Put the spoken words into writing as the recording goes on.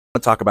To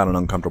talk about an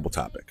uncomfortable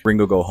topic.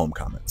 Gringo go home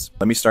comments.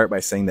 Let me start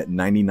by saying that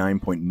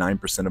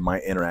 99.9% of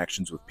my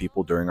interactions with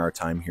people during our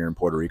time here in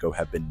Puerto Rico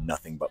have been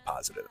nothing but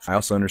positive. I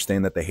also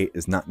understand that the hate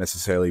is not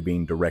necessarily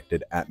being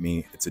directed at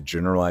me. It's a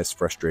generalized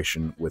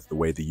frustration with the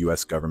way the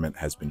US government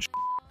has been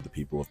the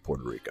people of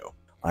Puerto Rico.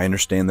 I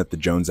understand that the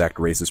Jones Act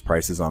raises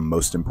prices on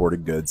most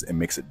imported goods and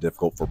makes it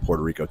difficult for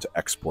Puerto Rico to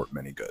export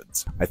many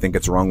goods. I think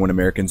it's wrong when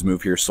Americans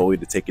move here solely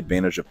to take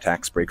advantage of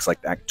tax breaks like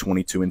Act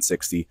 22 and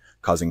 60,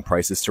 causing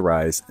prices to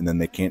rise, and then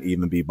they can't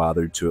even be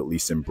bothered to at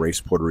least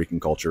embrace Puerto Rican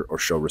culture or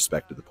show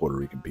respect to the Puerto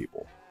Rican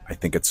people. I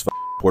think it's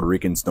Puerto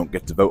Ricans don't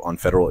get to vote on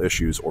federal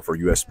issues or for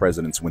US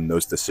presidents when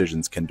those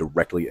decisions can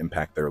directly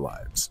impact their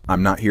lives.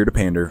 I'm not here to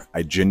pander.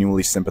 I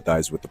genuinely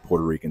sympathize with the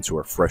Puerto Ricans who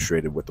are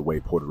frustrated with the way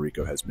Puerto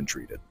Rico has been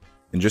treated.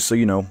 And just so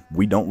you know,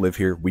 we don't live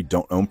here, we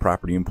don't own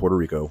property in Puerto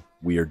Rico,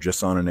 we are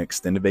just on an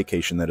extended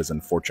vacation that is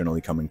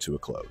unfortunately coming to a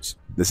close.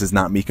 This is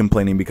not me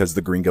complaining because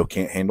the gringo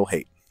can't handle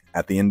hate.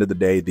 At the end of the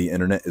day, the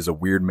internet is a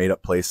weird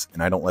made-up place,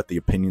 and I don't let the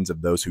opinions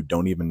of those who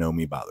don't even know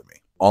me bother me.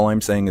 All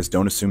I'm saying is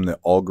don't assume that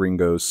all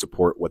gringos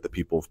support what the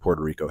people of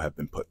Puerto Rico have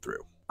been put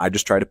through. I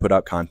just try to put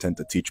out content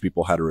to teach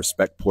people how to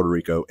respect Puerto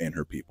Rico and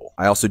her people.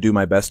 I also do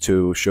my best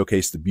to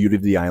showcase the beauty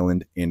of the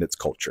island and its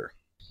culture.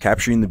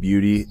 Capturing the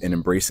beauty and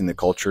embracing the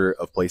culture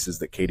of places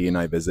that Katie and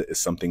I visit is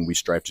something we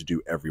strive to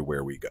do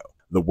everywhere we go.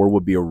 The world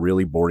would be a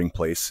really boring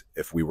place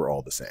if we were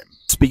all the same.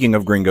 Speaking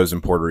of gringos in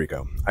Puerto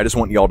Rico, I just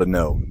want y'all to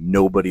know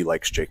nobody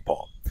likes Jake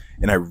Paul.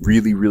 And I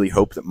really, really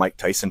hope that Mike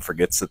Tyson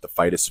forgets that the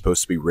fight is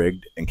supposed to be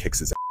rigged and kicks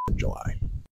his ass in July.